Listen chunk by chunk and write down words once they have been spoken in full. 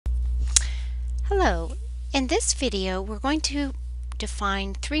Hello. In this video, we're going to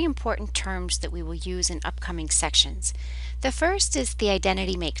define three important terms that we will use in upcoming sections. The first is the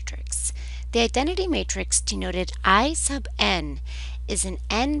identity matrix. The identity matrix, denoted I sub n, is an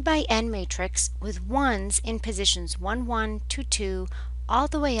n by n matrix with ones in positions 1, 1, 2, 2, all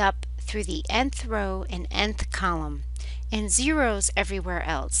the way up through the nth row and nth column, and zeros everywhere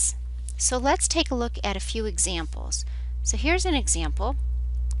else. So let's take a look at a few examples. So here's an example.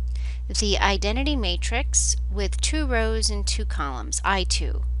 The identity matrix with 2 rows and 2 columns,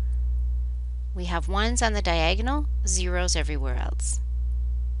 I2. We have ones on the diagonal, zeros everywhere else.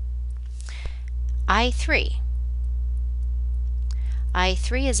 I3.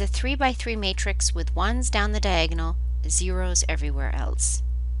 I3 is a 3 by 3 matrix with ones down the diagonal, zeros everywhere else.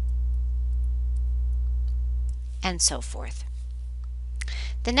 And so forth.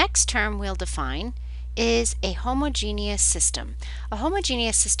 The next term we'll define is a homogeneous system. A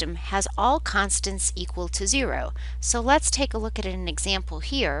homogeneous system has all constants equal to 0. So let's take a look at an example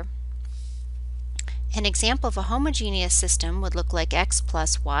here. An example of a homogeneous system would look like x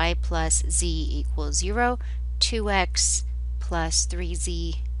plus y plus z equals 0, 2x plus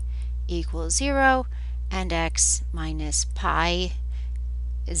 3z equals 0, and x minus pi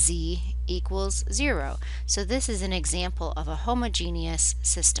z equals 0. So this is an example of a homogeneous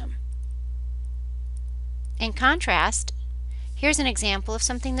system. In contrast, here's an example of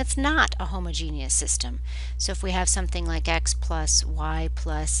something that's not a homogeneous system. So if we have something like x plus y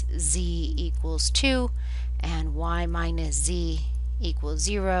plus z equals 2, and y minus z equals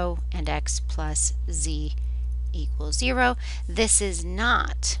 0, and x plus z equals 0, this is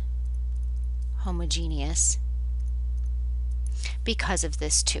not homogeneous because of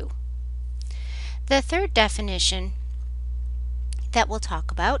this 2. The third definition that we'll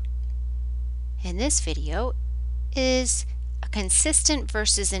talk about in this video is a consistent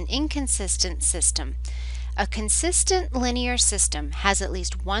versus an inconsistent system. A consistent linear system has at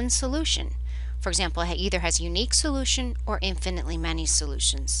least one solution. For example, it either has a unique solution or infinitely many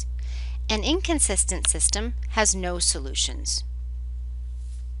solutions. An inconsistent system has no solutions.